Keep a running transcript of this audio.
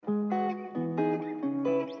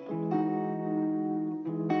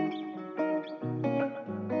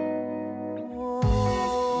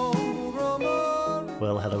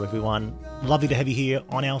hello everyone. Lovely to have you here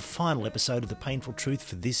on our final episode of The Painful Truth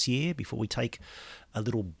for this year before we take a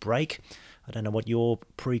little break. I don't know what your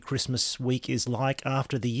pre-Christmas week is like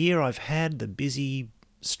after the year I've had, the busy,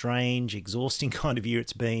 strange, exhausting kind of year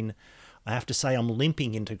it's been. I have to say I'm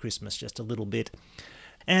limping into Christmas just a little bit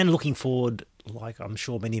and looking forward, like I'm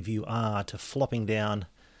sure many of you are, to flopping down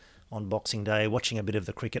on Boxing Day, watching a bit of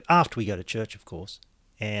the cricket after we go to church, of course,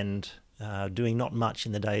 and doing not much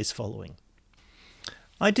in the days following.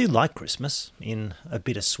 I do like Christmas in a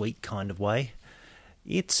bittersweet kind of way.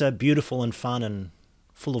 It's a beautiful and fun and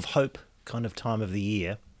full of hope kind of time of the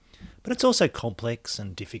year, but it's also complex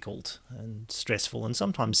and difficult and stressful and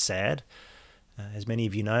sometimes sad. As many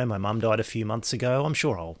of you know, my mum died a few months ago. I'm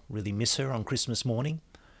sure I'll really miss her on Christmas morning.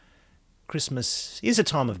 Christmas is a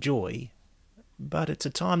time of joy, but it's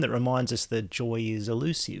a time that reminds us that joy is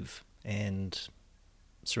elusive and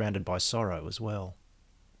surrounded by sorrow as well.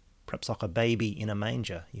 Perhaps like a baby in a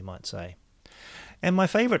manger, you might say. And my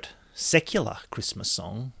favourite secular Christmas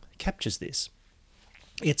song captures this.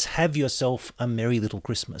 It's Have Yourself a Merry Little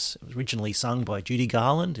Christmas. It was originally sung by Judy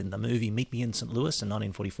Garland in the movie Meet Me in St. Louis in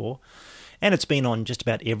 1944, and it's been on just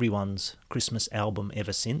about everyone's Christmas album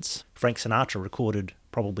ever since. Frank Sinatra recorded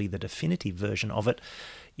probably the definitive version of it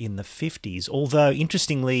in the 50s, although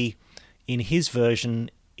interestingly, in his version,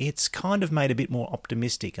 it's kind of made a bit more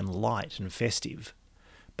optimistic and light and festive.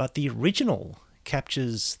 But the original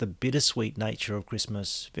captures the bittersweet nature of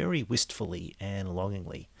Christmas very wistfully and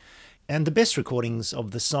longingly. And the best recordings of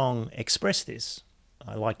the song express this.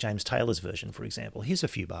 I like James Taylor's version, for example. Here's a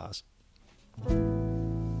few bars.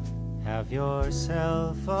 Have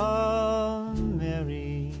yourself a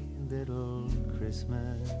merry little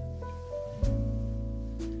Christmas.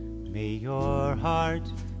 May your heart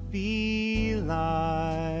be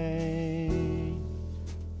light.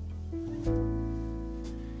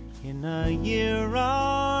 In a year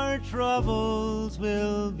our troubles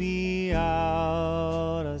will be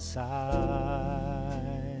out of sight.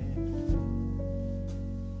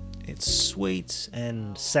 It's sweet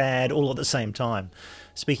and sad all at the same time.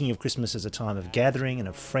 Speaking of Christmas as a time of gathering and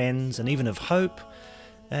of friends and even of hope,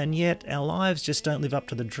 and yet our lives just don't live up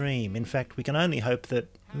to the dream. In fact, we can only hope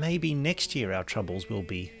that maybe next year our troubles will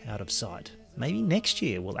be out of sight. Maybe next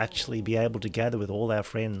year we'll actually be able to gather with all our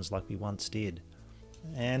friends like we once did.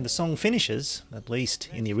 And the song finishes, at least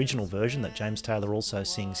in the original version that James Taylor also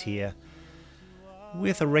sings here,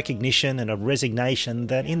 with a recognition and a resignation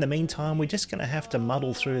that in the meantime we're just going to have to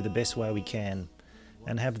muddle through the best way we can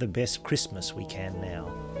and have the best Christmas we can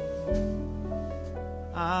now.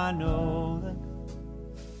 I know that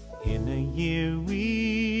in a year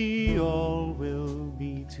we all will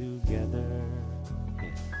be together,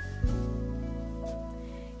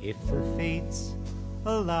 if the fates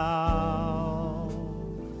allow.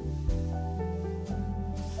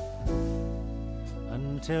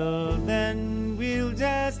 Until then we'll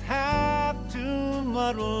just have to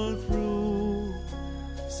muddle through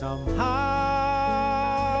somehow.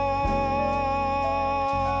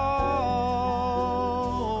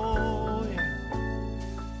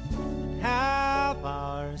 Have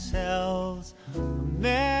ourselves a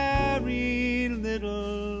merry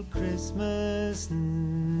little Christmas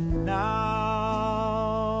now.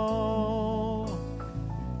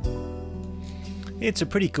 It's a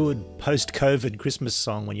pretty good post-COVID Christmas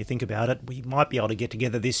song when you think about it. We might be able to get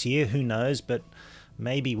together this year, who knows, but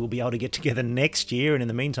maybe we'll be able to get together next year, and in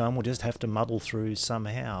the meantime we'll just have to muddle through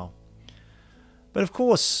somehow. But of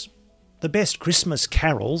course, the best Christmas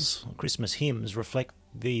carols, Christmas hymns, reflect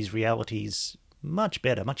these realities much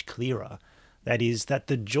better, much clearer. That is, that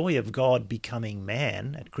the joy of God becoming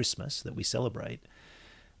man at Christmas that we celebrate,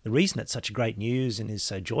 the reason it's such great news and is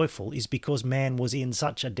so joyful is because man was in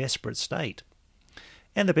such a desperate state.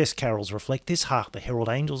 And the best carols reflect this. Hark the Herald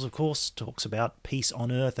Angels, of course, talks about peace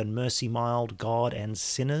on earth and mercy mild, God and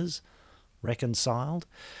sinners reconciled.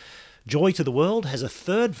 Joy to the World has a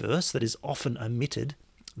third verse that is often omitted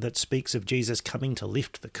that speaks of Jesus coming to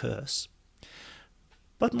lift the curse.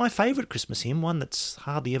 But my favourite Christmas hymn, one that's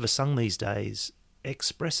hardly ever sung these days,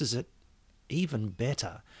 expresses it even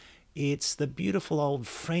better. It's the beautiful old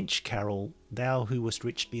French carol, Thou Who Wast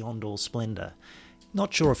Rich Beyond All Splendour.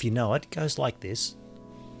 Not sure if you know it. It goes like this.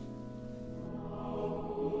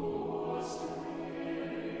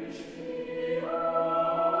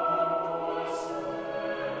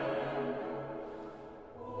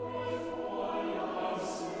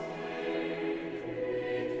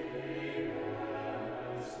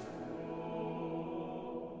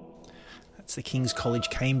 It's the King's College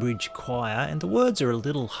Cambridge Choir, and the words are a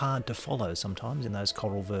little hard to follow sometimes in those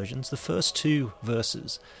choral versions. The first two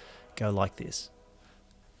verses go like this.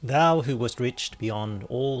 Thou who wast rich beyond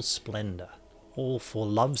all splendour, all for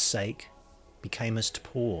love's sake becamest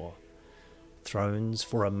poor. Thrones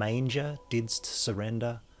for a manger didst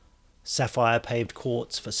surrender, sapphire-paved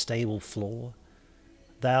courts for stable floor.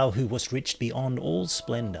 Thou who wast rich beyond all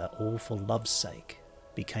splendour, all for love's sake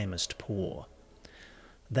becamest poor.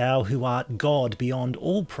 Thou who art God beyond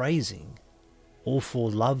all praising, all for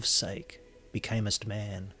love's sake becamest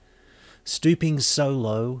man. Stooping so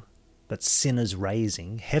low, but sinners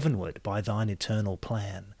raising heavenward by thine eternal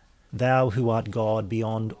plan. Thou who art God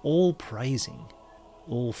beyond all praising,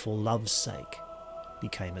 all for love's sake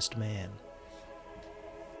becamest man.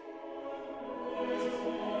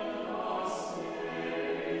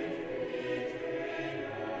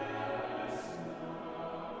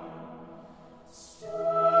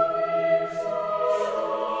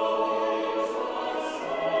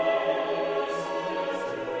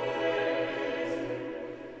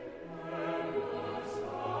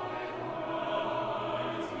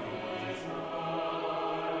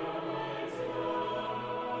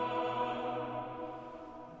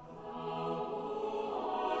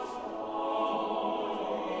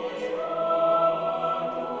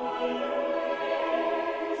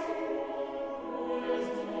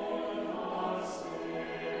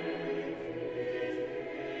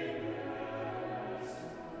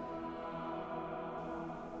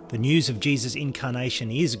 The news of Jesus'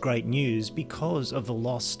 incarnation is great news because of the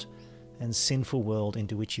lost and sinful world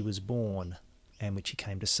into which he was born and which he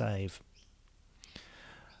came to save.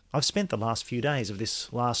 I've spent the last few days of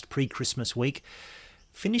this last pre-Christmas week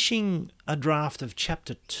finishing a draft of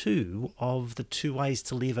chapter 2 of the Two Ways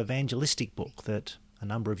to Live evangelistic book that a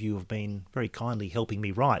number of you have been very kindly helping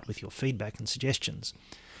me write with your feedback and suggestions.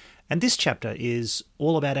 And this chapter is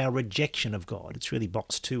all about our rejection of God. It's really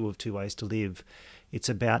box 2 of Two Ways to Live. It's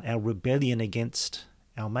about our rebellion against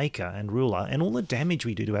our Maker and Ruler and all the damage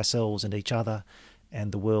we do to ourselves and each other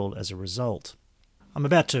and the world as a result. I'm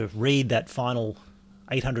about to read that final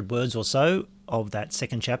 800 words or so of that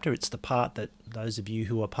second chapter. It's the part that those of you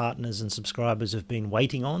who are partners and subscribers have been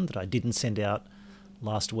waiting on that I didn't send out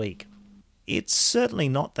last week. It's certainly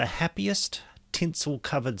not the happiest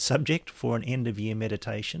tinsel-covered subject for an end-of-year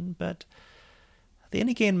meditation, but then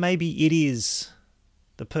again, maybe it is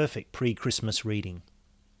the perfect pre-Christmas reading.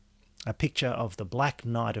 A picture of the black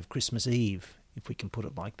night of Christmas Eve, if we can put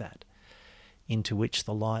it like that, into which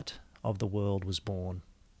the light of the world was born.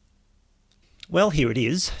 Well, here it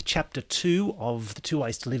is, chapter 2 of the Two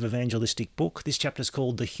Ways to Live evangelistic book. This chapter is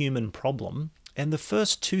called The Human Problem, and the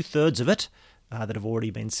first 2/3 of it that have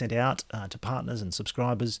already been sent out to partners and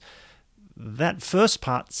subscribers, that first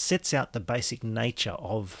part sets out the basic nature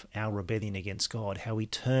of our rebellion against God, how we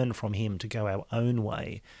turn from him to go our own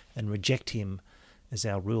way and reject him as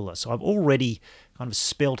our ruler. So I've already kind of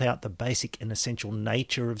spelt out the basic and essential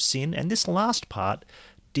nature of sin, and this last part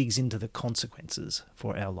digs into the consequences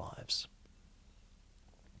for our lives.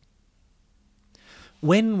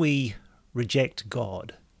 When we reject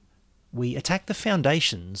God, we attack the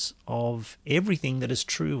foundations of everything that is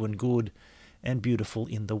true and good and beautiful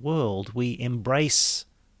in the world. We embrace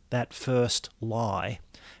that first lie,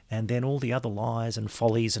 and then all the other lies and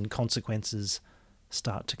follies and consequences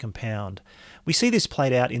start to compound. We see this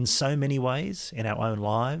played out in so many ways in our own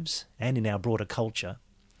lives and in our broader culture.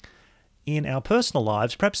 In our personal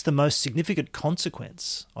lives, perhaps the most significant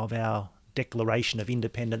consequence of our declaration of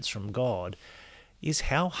independence from God is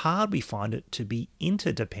how hard we find it to be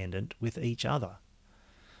interdependent with each other.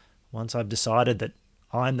 Once I've decided that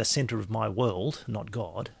I'm the centre of my world, not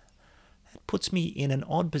God, that puts me in an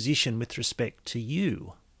odd position with respect to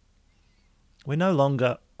you. We're no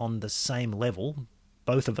longer on the same level,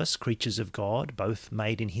 both of us creatures of God, both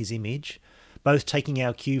made in his image, both taking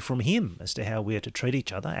our cue from him as to how we're to treat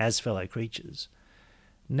each other as fellow creatures.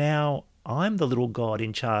 Now I'm the little God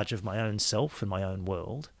in charge of my own self and my own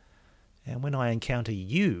world, and when I encounter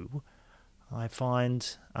you, I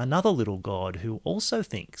find another little God who also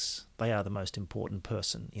thinks they are the most important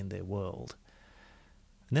person in their world.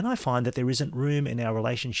 And then I find that there isn't room in our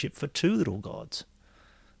relationship for two little gods.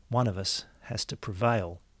 One of us has to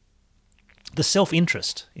prevail. The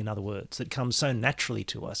self-interest, in other words, that comes so naturally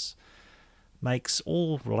to us makes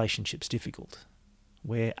all relationships difficult.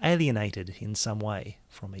 We're alienated in some way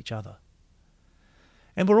from each other.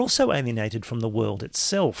 And we're also alienated from the world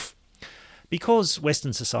itself. Because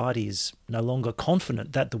Western society is no longer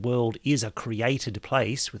confident that the world is a created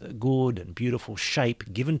place with a good and beautiful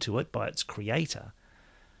shape given to it by its creator,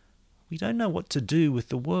 we don't know what to do with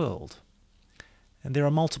the world. And there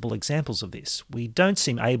are multiple examples of this. We don't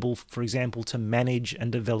seem able, for example, to manage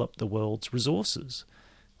and develop the world's resources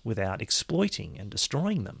without exploiting and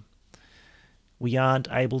destroying them. We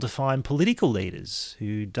aren't able to find political leaders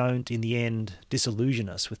who don't, in the end, disillusion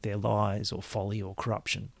us with their lies or folly or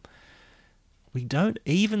corruption. We don't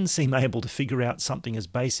even seem able to figure out something as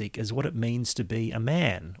basic as what it means to be a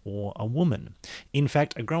man or a woman. In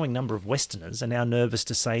fact, a growing number of Westerners are now nervous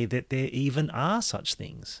to say that there even are such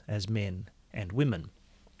things as men and women,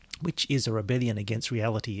 which is a rebellion against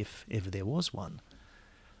reality if ever there was one.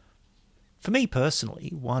 For me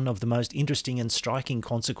personally, one of the most interesting and striking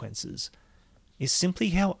consequences is simply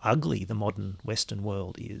how ugly the modern Western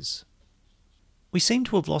world is. We seem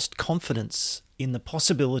to have lost confidence in the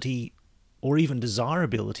possibility or even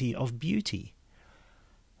desirability of beauty.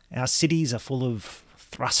 Our cities are full of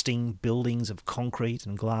thrusting buildings of concrete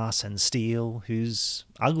and glass and steel whose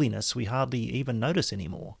ugliness we hardly even notice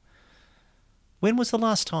anymore. When was the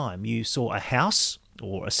last time you saw a house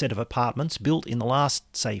or a set of apartments built in the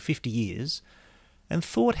last, say, 50 years and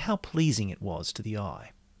thought how pleasing it was to the eye?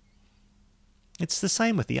 It's the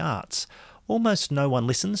same with the arts. Almost no one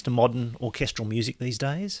listens to modern orchestral music these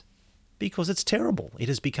days because it's terrible. It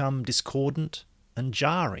has become discordant and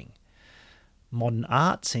jarring. Modern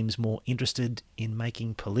art seems more interested in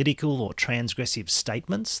making political or transgressive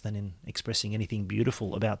statements than in expressing anything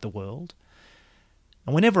beautiful about the world.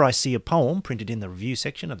 And whenever I see a poem printed in the review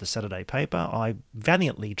section of the Saturday paper, I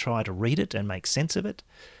valiantly try to read it and make sense of it,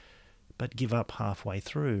 but give up halfway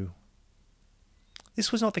through.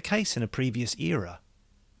 This was not the case in a previous era.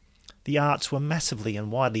 The arts were massively and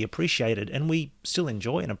widely appreciated, and we still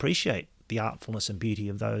enjoy and appreciate the artfulness and beauty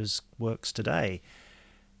of those works today.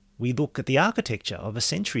 We look at the architecture of a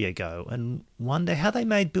century ago and wonder how they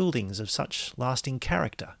made buildings of such lasting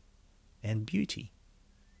character and beauty.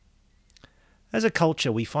 As a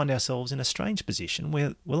culture, we find ourselves in a strange position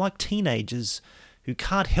where we're like teenagers who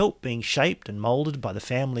can't help being shaped and moulded by the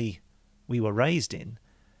family we were raised in,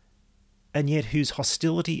 and yet whose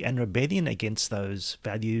hostility and rebellion against those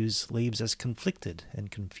values leaves us conflicted and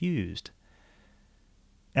confused.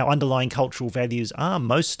 Our underlying cultural values are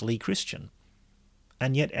mostly Christian,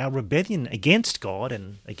 and yet our rebellion against God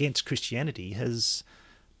and against Christianity has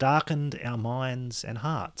darkened our minds and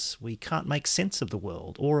hearts. We can't make sense of the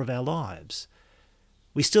world or of our lives.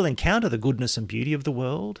 We still encounter the goodness and beauty of the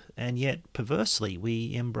world, and yet perversely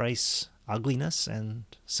we embrace ugliness and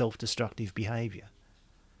self-destructive behaviour.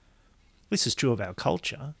 This is true of our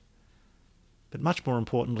culture, but much more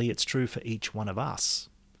importantly, it's true for each one of us.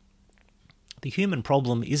 The human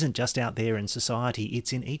problem isn't just out there in society,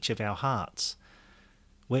 it's in each of our hearts.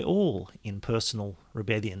 We're all in personal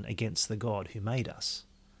rebellion against the God who made us.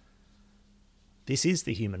 This is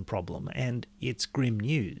the human problem, and it's grim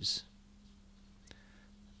news.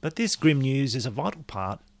 But this grim news is a vital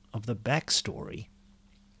part of the backstory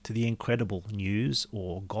to the incredible news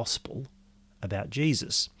or gospel about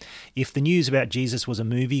Jesus. If the news about Jesus was a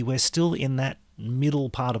movie, we're still in that middle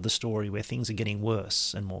part of the story where things are getting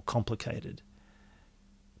worse and more complicated.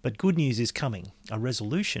 But good news is coming. A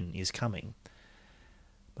resolution is coming.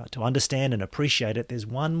 But to understand and appreciate it, there's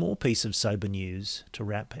one more piece of sober news to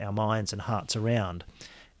wrap our minds and hearts around,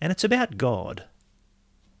 and it's about God.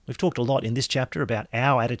 We've talked a lot in this chapter about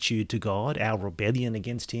our attitude to God, our rebellion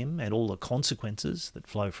against him, and all the consequences that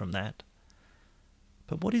flow from that.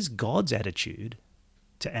 But what is God's attitude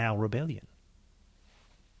to our rebellion?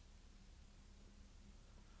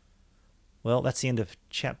 Well, that's the end of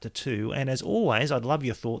chapter 2, and as always, I'd love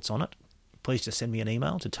your thoughts on it. Please just send me an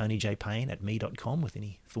email to tonyjpayne@me.com with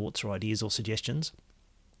any thoughts or ideas or suggestions.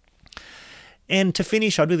 And to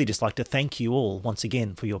finish, I'd really just like to thank you all once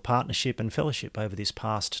again for your partnership and fellowship over this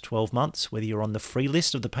past 12 months, whether you're on the free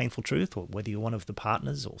list of The Painful Truth or whether you're one of the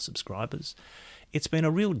partners or subscribers. It's been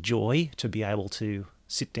a real joy to be able to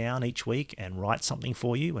sit down each week and write something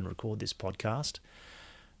for you and record this podcast.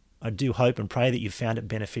 I do hope and pray that you've found it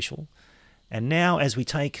beneficial. And now, as we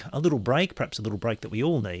take a little break, perhaps a little break that we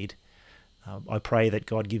all need, I pray that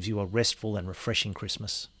God gives you a restful and refreshing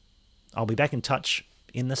Christmas. I'll be back in touch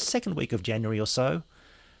in the second week of January or so.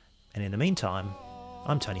 And in the meantime,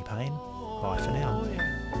 I'm Tony Payne. Bye for now.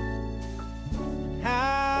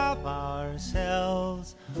 Have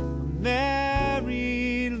ourselves a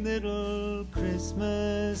merry little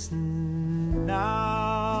Christmas now.